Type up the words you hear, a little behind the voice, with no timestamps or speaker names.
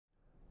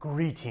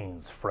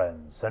Greetings,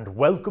 friends, and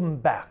welcome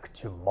back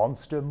to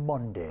Monster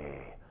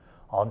Monday.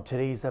 On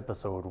today's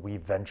episode, we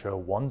venture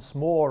once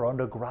more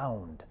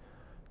underground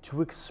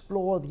to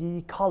explore the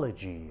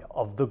ecology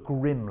of the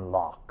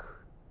Grimlock.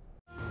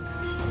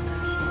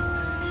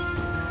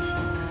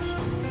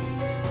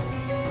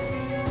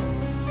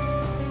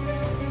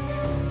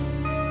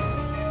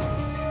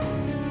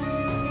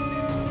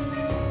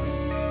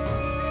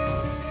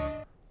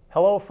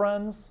 Hello,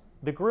 friends.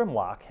 The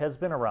Grimlock has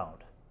been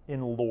around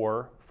in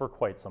lore for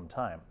quite some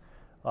time.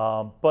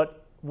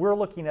 But we're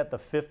looking at the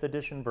 5th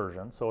edition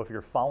version, so if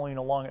you're following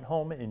along at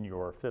home in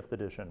your 5th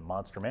edition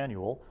Monster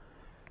Manual,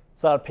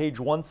 it's on page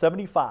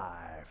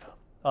 175.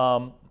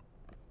 I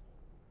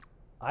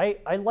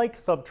like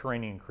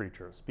subterranean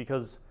creatures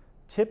because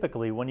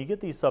typically when you get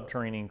these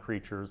subterranean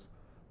creatures,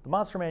 the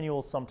Monster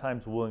Manual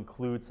sometimes will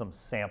include some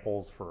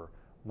samples for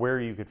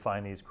where you could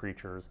find these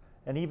creatures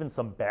and even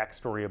some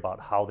backstory about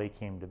how they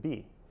came to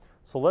be.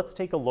 So let's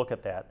take a look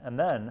at that, and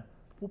then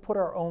we'll put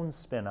our own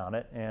spin on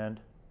it and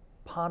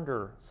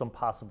ponder some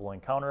possible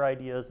encounter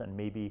ideas and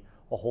maybe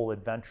a whole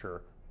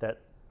adventure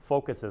that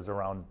focuses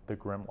around the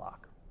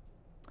Grimlock.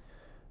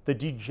 The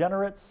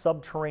degenerate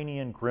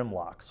subterranean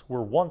Grimlocks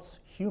were once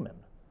human,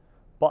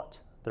 but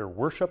their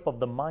worship of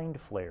the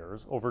Mind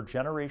Flayers over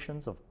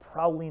generations of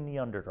prowling the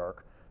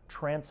Underdark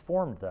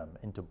transformed them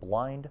into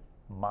blind,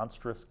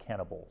 monstrous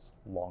cannibals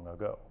long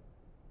ago.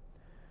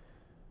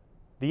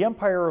 The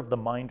empire of the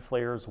Mind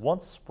Flayers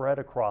once spread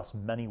across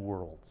many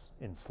worlds,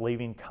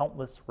 enslaving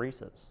countless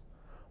races.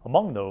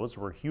 Among those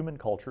were human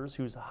cultures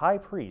whose high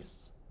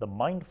priests, the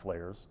Mind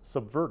Flayers,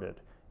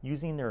 subverted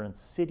using their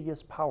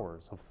insidious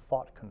powers of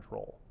thought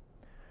control.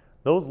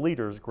 Those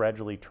leaders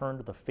gradually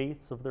turned the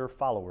faiths of their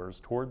followers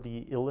toward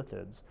the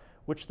Illithids,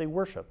 which they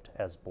worshipped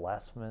as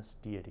blasphemous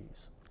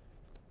deities.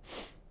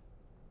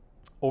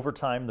 Over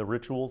time, the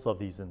rituals of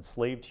these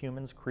enslaved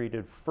humans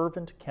created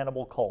fervent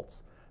cannibal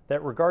cults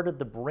that regarded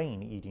the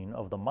brain-eating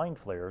of the Mind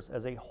Flayers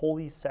as a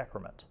holy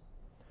sacrament.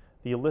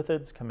 The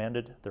Illithids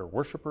commanded their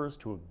worshippers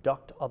to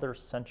abduct other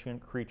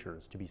sentient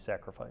creatures to be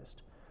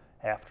sacrificed.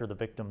 After the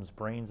victims'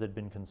 brains had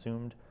been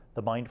consumed,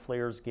 the Mind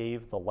Flayers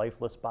gave the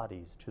lifeless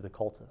bodies to the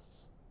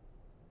cultists.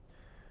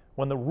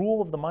 When the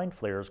rule of the Mind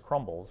Flayers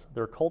crumbled,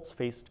 their cults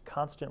faced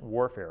constant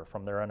warfare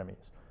from their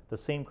enemies, the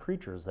same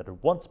creatures that had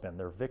once been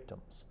their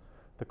victims.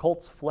 The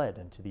cults fled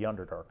into the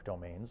Underdark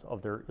domains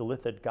of their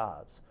Illithid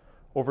gods.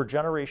 Over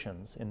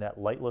generations in that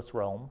lightless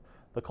realm,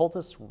 the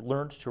cultists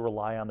learned to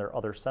rely on their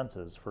other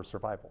senses for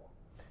survival.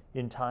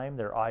 In time,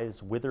 their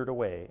eyes withered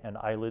away and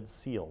eyelids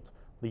sealed,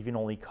 leaving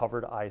only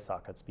covered eye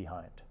sockets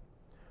behind.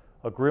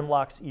 A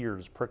Grimlock's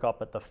ears prick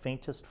up at the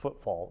faintest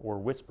footfall or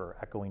whisper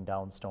echoing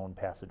down stone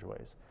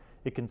passageways.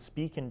 It can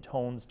speak in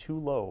tones too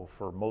low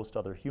for most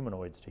other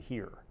humanoids to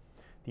hear.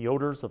 The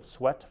odors of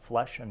sweat,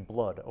 flesh, and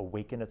blood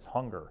awaken its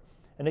hunger,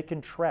 and it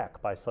can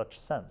track by such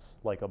scents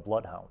like a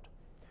bloodhound.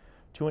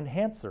 To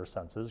enhance their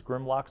senses,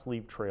 Grimlocks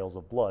leave trails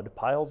of blood,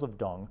 piles of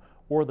dung,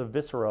 or the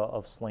viscera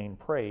of slain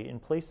prey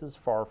in places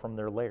far from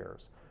their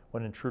lairs.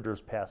 When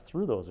intruders pass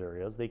through those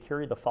areas, they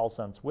carry the foul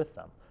scents with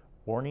them,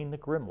 warning the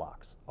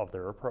Grimlocks of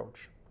their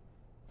approach.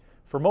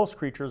 For most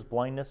creatures,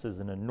 blindness is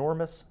an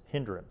enormous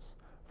hindrance.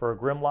 For a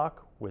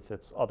Grimlock, with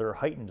its other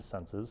heightened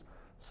senses,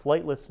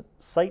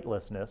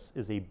 sightlessness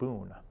is a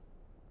boon.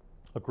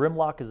 A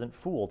Grimlock isn't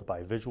fooled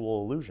by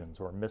visual illusions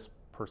or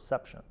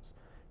misperceptions.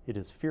 It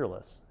is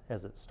fearless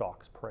as it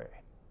stalks prey.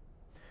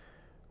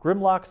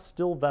 Grimlocks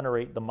still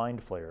venerate the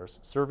Mind Flayers,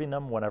 serving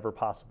them whenever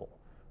possible.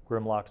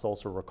 Grimlocks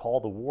also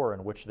recall the war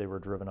in which they were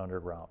driven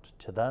underground.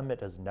 To them,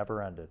 it has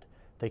never ended.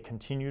 They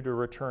continue to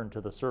return to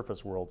the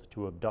surface world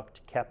to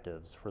abduct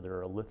captives for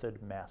their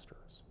Illithid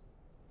masters.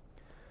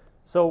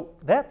 So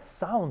that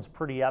sounds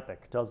pretty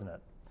epic, doesn't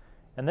it?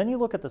 And then you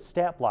look at the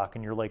stat block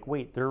and you're like,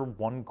 wait, they're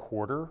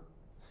 1/4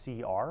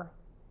 CR?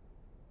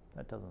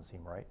 That doesn't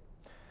seem right.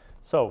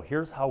 So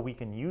here's how we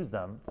can use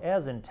them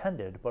as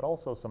intended, but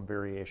also some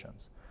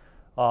variations.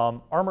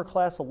 Armor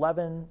class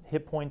 11,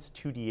 hit points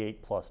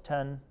 2d8 plus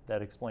 10.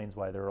 That explains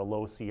why they're a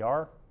low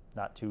CR,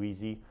 not too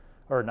easy,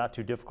 or not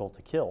too difficult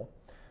to kill.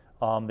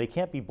 They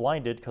can't be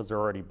blinded because they're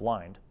already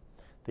blind.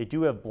 They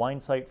do have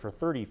blind sight for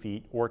 30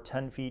 feet or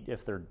 10 feet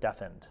if they're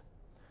deafened.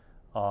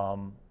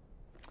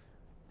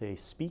 They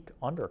speak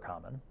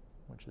Undercommon,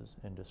 which is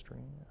industry.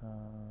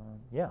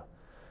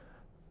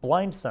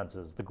 Blind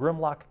senses. The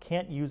Grimlock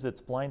can't use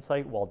its blind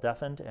sight while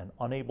deafened and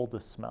unable to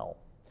smell.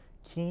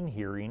 Keen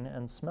hearing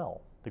and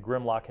smell. The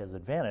Grimlock has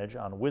advantage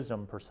on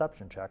wisdom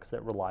perception checks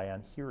that rely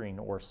on hearing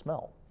or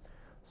smell.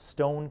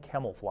 Stone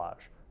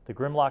camouflage. The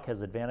Grimlock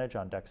has advantage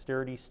on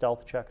dexterity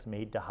stealth checks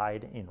made to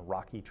hide in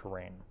rocky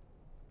terrain.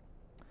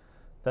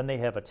 Then they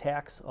have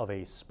attacks of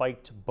a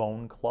spiked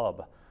bone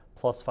club.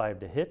 +5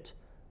 to hit,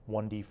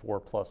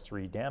 1d4 plus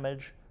 3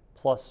 damage,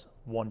 plus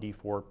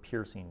 1d4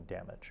 piercing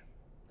damage.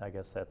 I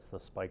guess that's the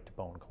spiked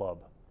bone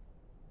club.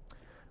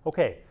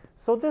 Okay,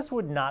 so this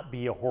would not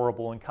be a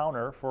horrible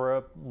encounter for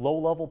a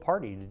low-level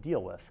party to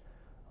deal with.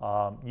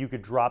 You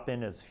could drop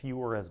in as few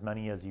or as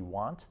many as you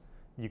want.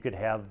 You could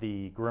have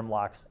the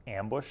Grimlocks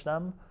ambush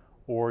them,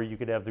 or you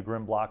could have the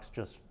Grimlocks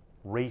just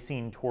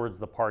racing towards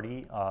the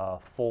party,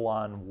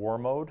 full-on war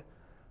mode.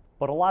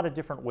 But a lot of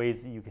different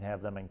ways that you can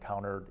have them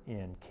encountered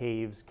in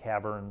caves,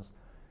 caverns.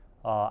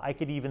 I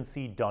could even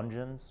see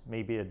dungeons,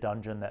 maybe a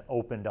dungeon that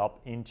opened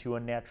up into a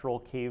natural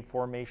cave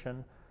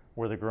formation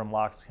where the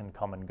Grimlocks can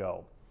come and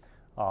go.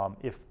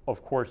 If,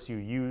 of course, you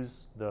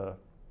use the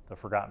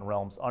Forgotten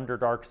Realms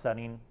Underdark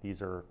setting,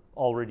 these are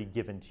already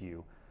given to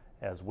you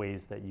as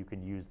ways that you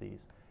can use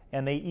these.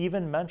 And they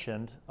even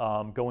mentioned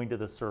going to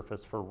the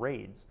surface for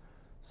raids.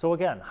 So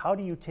again, how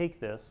do you take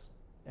this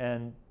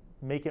and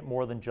make it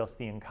more than just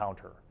the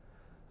encounter?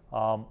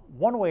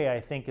 One way, I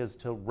think, is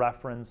to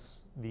reference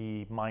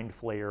the Mind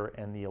Flayer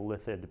and the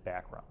Illithid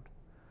background.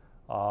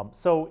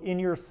 So in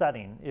your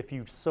setting, if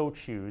you so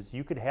choose,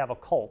 you could have a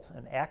cult,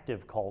 an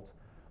active cult,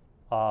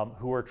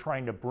 who are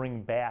trying to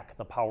bring back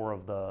the power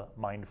of the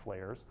Mind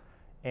Flayers.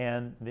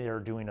 And they're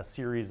doing a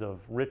series of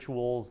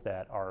rituals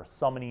that are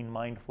summoning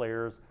Mind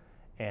Flayers,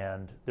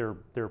 and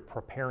they're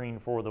preparing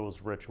for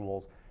those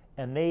rituals.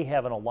 And they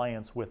have an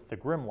alliance with the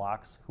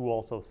Grimlocks, who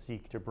also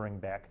seek to bring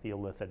back the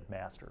Illithid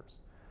Masters.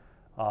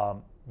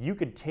 You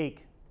could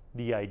take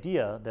the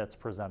idea that's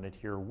presented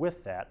here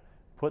with that,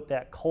 put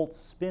that cult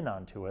spin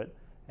onto it,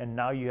 and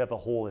now you have a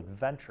whole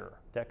adventure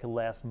that could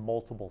last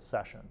multiple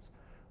sessions,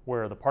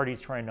 where the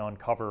party's trying to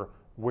uncover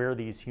where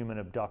these human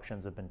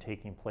abductions have been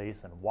taking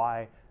place and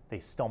why. They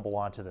stumble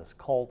onto this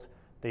cult,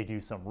 they do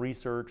some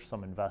research,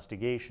 some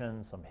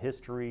investigation, some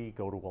history,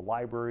 go to a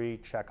library,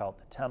 check out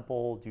the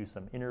temple, do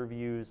some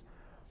interviews.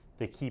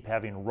 They keep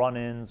having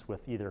run-ins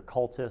with either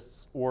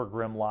cultists or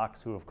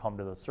Grimlocks who have come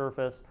to the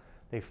surface.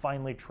 They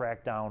finally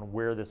track down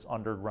where this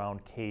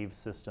underground cave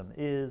system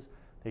is.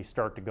 They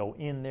start to go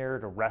in there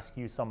to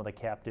rescue some of the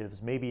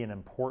captives. Maybe an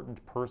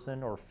important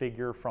person or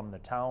figure from the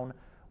town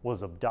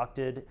was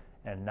abducted,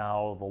 and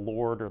now the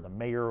Lord or the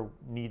mayor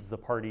needs the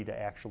party to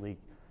actually,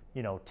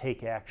 you know,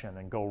 take action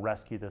and go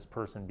rescue this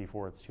person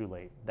before it's too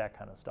late, that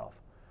kind of stuff.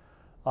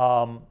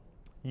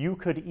 You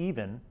could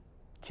even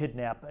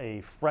kidnap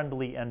a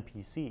friendly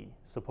NPC.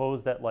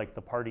 Suppose that, like,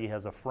 the party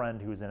has a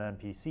friend who's an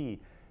NPC.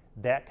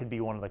 That could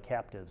be one of the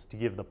captives to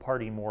give the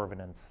party more of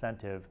an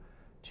incentive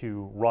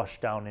to rush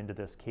down into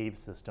this cave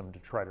system to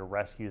try to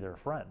rescue their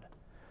friend.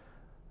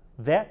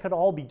 That could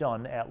all be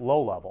done at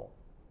low level.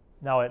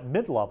 Now at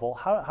mid-level,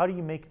 how do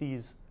you make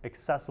these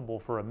accessible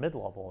for a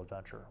mid-level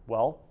adventure?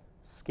 Well,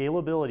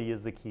 scalability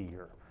is the key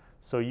here.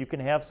 So you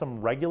can have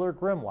some regular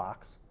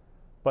Grimlocks,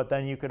 but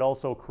then you could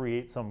also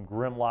create some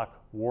Grimlock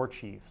War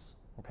Chiefs.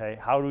 Okay,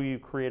 how do you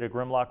create a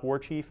Grimlock War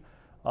Chief?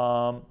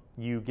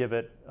 You give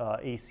it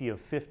AC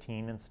of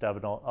 15 instead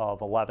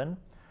of 11.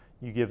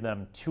 You give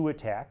them 2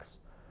 attacks.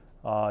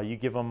 You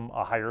give them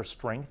a higher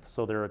strength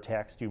so their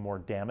attacks do more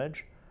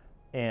damage.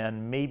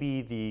 And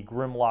maybe the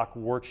Grimlock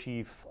War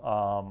Chief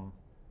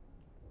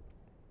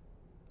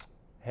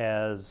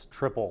has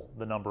triple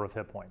the number of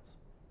hit points.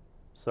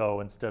 So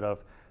instead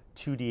of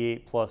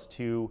 2d8 plus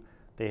 2,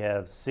 they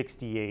have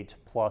 68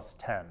 plus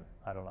 10.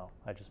 I don't know,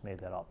 I just made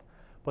that up.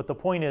 But the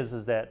point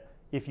is that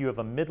if you have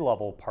a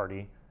mid-level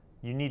party,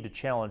 you need to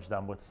challenge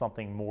them with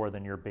something more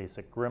than your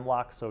basic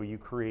Grimlock. So you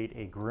create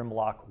a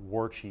Grimlock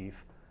War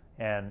Chief,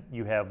 and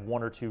you have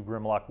 1 or 2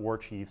 Grimlock War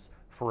Chiefs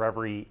for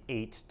every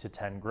 8 to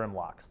 10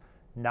 Grimlocks.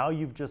 Now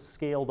you've just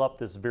scaled up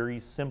this very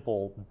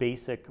simple,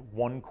 basic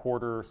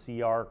 1/4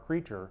 CR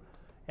creature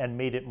and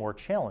made it more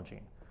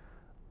challenging.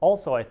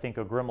 Also, I think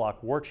a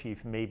Grimlock War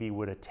Chief maybe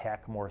would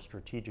attack more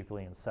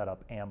strategically and set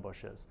up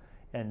ambushes.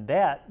 And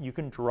that you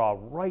can draw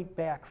right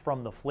back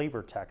from the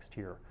flavor text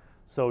here.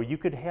 So you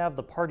could have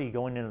the party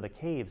going into the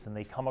caves and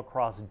they come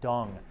across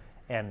dung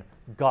and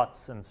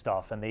guts and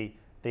stuff, and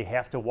they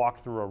have to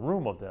walk through a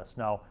room of this.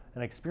 Now,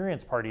 an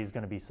experienced party is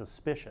going to be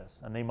suspicious,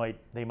 and they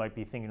might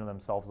be thinking to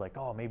themselves like,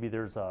 oh, maybe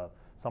there's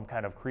some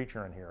kind of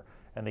creature in here.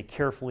 And they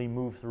carefully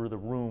move through the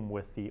room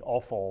with the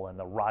offal and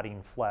the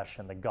rotting flesh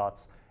and the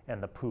guts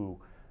and the poo.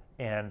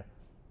 And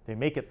they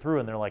make it through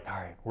and they're like, all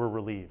right, we're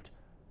relieved.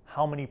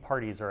 How many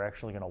parties are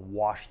actually going to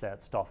wash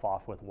that stuff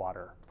off with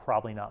water?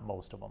 Probably not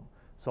most of them.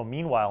 So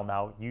meanwhile,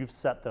 now you've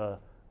set the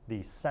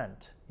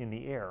scent in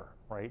the air,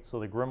 right? So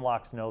the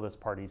Grimlocks know this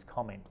party's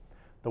coming.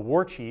 The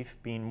War Chief,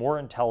 being more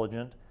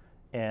intelligent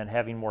and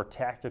having more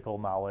tactical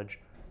knowledge,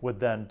 would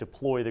then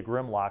deploy the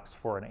Grimlocks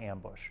for an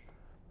ambush.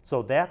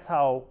 So that's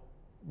how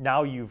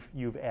now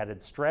you've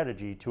added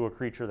strategy to a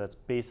creature that's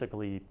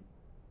basically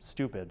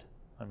stupid.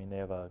 I mean, they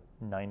have a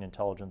 9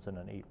 intelligence and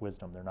an 8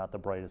 wisdom. They're not the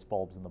brightest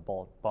bulbs in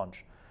the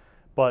bunch.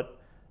 But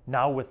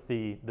now with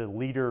the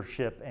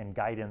leadership and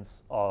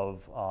guidance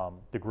of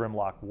the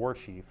Grimlock War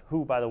Chief,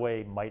 who, by the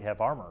way, might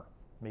have armor.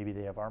 Maybe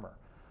they have armor.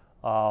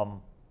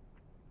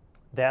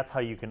 That's how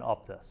you can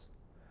up this.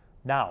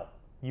 Now,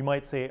 you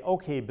might say,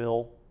 okay,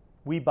 Bill,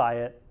 we buy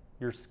it.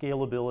 Your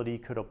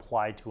scalability could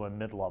apply to a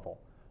mid-level.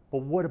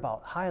 But what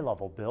about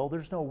high-level, Bill?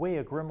 There's no way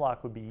a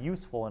Grimlock would be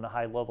useful in a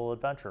high-level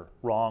adventure.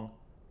 Wrong.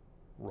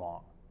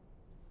 Wrong.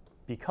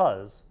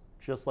 Because,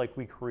 just like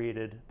we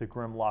created the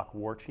Grimlock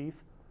War Chief,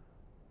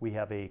 we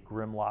have a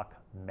Grimlock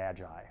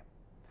Magi.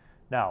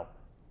 Now,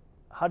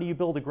 how do you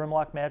build a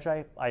Grimlock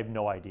Magi? I have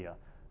no idea.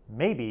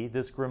 Maybe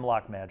this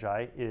Grimlock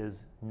Magi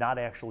is not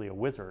actually a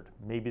wizard.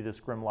 Maybe this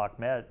Grimlock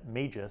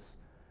Magus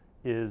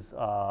is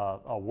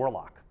a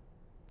warlock.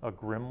 A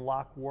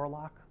Grimlock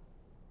warlock?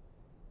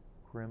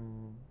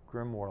 Grim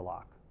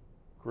warlock.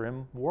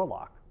 Grim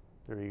warlock.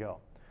 There you go.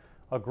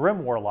 A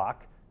Grim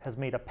warlock has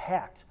made a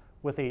pact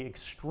with an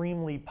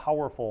extremely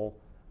powerful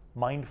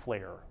mind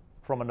flayer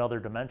from another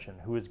dimension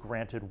who is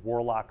granted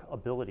warlock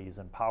abilities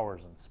and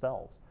powers and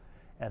spells.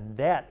 And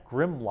that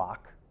Grimlock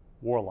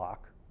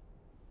warlock,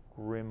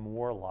 Grim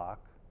warlock,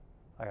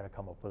 I gotta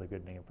come up with a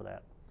good name for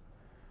that,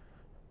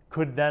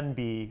 could then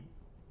be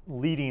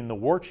leading the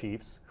war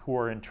chiefs, who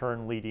are in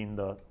turn leading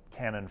the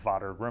cannon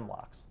fodder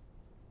Grimlocks.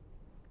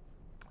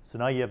 So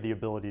now you have the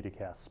ability to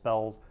cast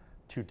spells,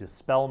 to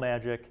dispel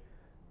magic,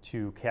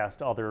 to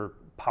cast other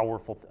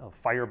powerful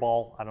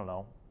fireball, I don't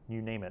know,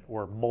 you name it,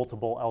 or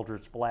multiple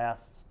Eldritch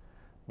Blasts.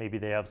 Maybe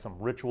they have some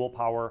ritual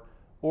power,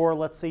 or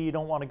let's say you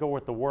don't want to go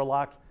with the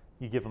warlock,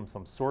 you give them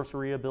some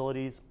sorcery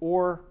abilities,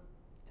 or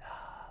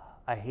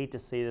I hate to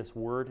say this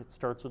word, it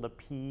starts with a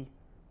P,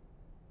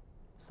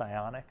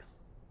 psionics.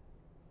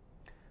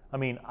 I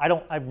mean,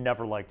 I've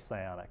never liked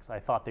psionics. I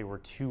thought they were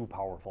too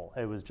powerful.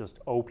 It was just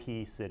OP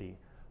city.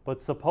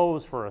 But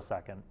suppose for a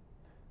second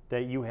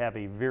that you have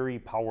a very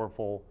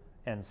powerful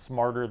and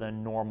smarter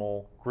than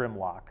normal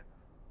Grimlock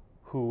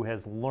who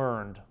has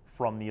learned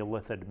from the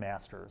Illithid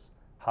masters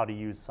how to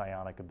use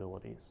psionic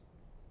abilities.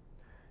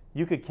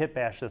 You could kit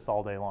bash this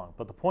all day long,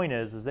 but the point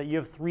is that you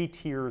have 3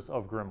 tiers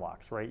of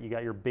Grimlocks, right? You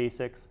got your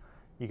basics,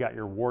 you got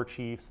your war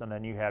chiefs, and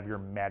then you have your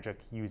magic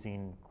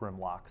using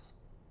Grimlocks.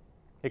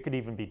 It could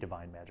even be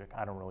divine magic,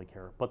 I don't really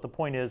care. But the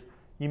point is,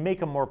 you make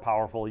them more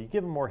powerful, you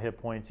give them more hit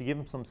points, you give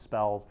them some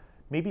spells,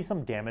 maybe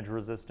some damage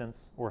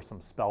resistance or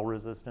some spell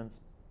resistance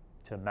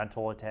to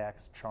mental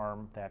attacks,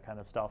 charm, that kind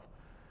of stuff.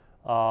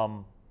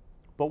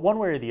 But one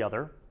way or the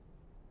other,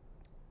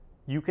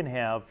 you can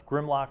have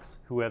Grimlocks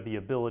who have the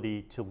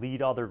ability to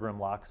lead other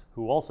Grimlocks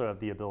who also have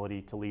the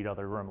ability to lead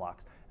other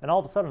Grimlocks. And all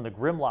of a sudden, the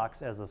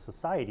Grimlocks as a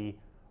society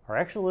are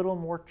actually a little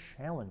more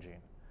challenging.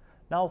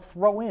 Now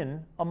throw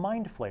in a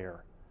Mind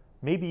Flayer.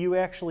 Maybe you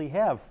actually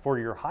have, for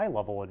your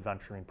high-level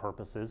adventuring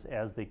purposes,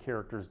 as the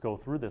characters go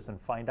through this and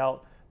find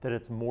out that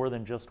it's more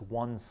than just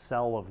one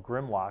cell of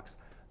Grimlocks,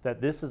 that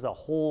this is a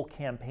whole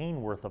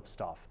campaign worth of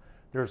stuff.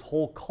 There's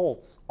whole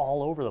cults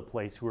all over the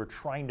place who are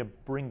trying to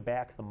bring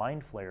back the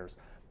Mind Flayers,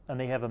 and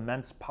they have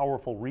immense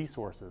powerful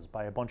resources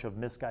by a bunch of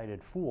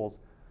misguided fools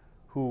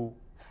who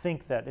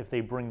think that if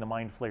they bring the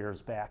Mind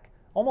Flayers back,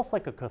 almost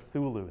like a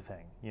Cthulhu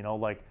thing, you know,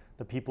 like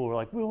the people who are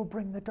like, we'll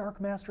bring the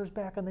Dark Masters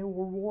back and they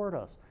will reward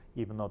us,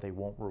 even though they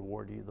won't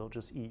reward you, they'll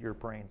just eat your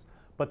brains.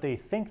 But they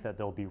think that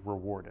they'll be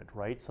rewarded,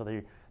 right? So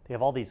they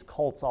have all these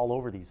cults all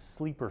over, these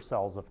sleeper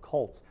cells of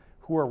cults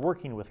who are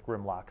working with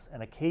Grimlocks,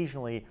 and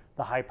occasionally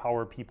the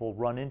high-powered people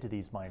run into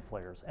these Mind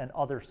Flayers and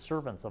other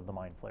servants of the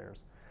Mind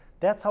Flayers.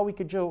 That's how we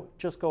could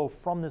just go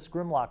from this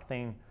Grimlock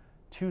thing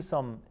to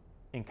some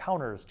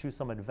encounters, to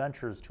some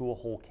adventures, to a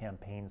whole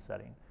campaign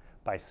setting,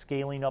 by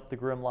scaling up the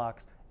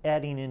Grimlocks,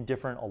 adding in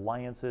different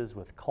alliances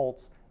with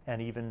cults,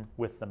 and even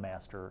with the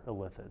Master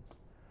Illithids.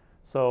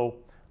 So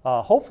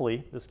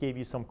hopefully this gave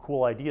you some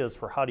cool ideas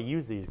for how to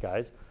use these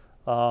guys.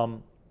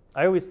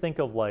 I always think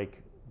of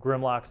like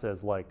Grimlocks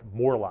as like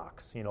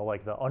Morlocks, you know,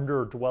 like the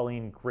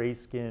underdwelling,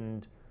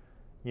 gray-skinned,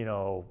 you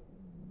know,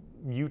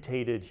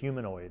 mutated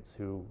humanoids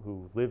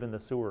who live in the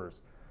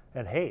sewers.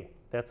 And hey,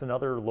 that's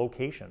another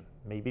location.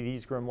 Maybe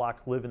these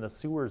Grimlocks live in the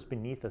sewers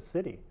beneath a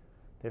city.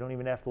 They don't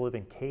even have to live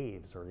in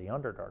caves or the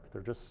Underdark.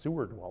 They're just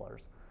sewer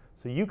dwellers.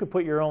 So you could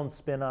put your own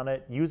spin on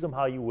it, use them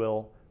how you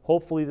will.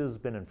 Hopefully this has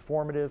been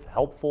informative,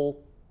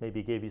 helpful,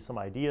 maybe gave you some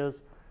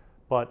ideas.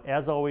 But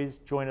as always,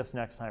 join us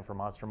next time for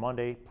Monster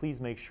Monday. Please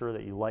make sure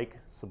that you like,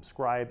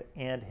 subscribe,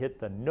 and hit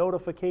the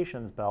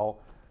notifications bell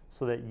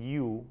so that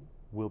you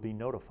will be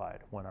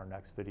notified when our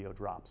next video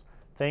drops.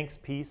 Thanks,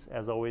 peace,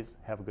 as always,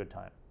 have a good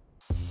time.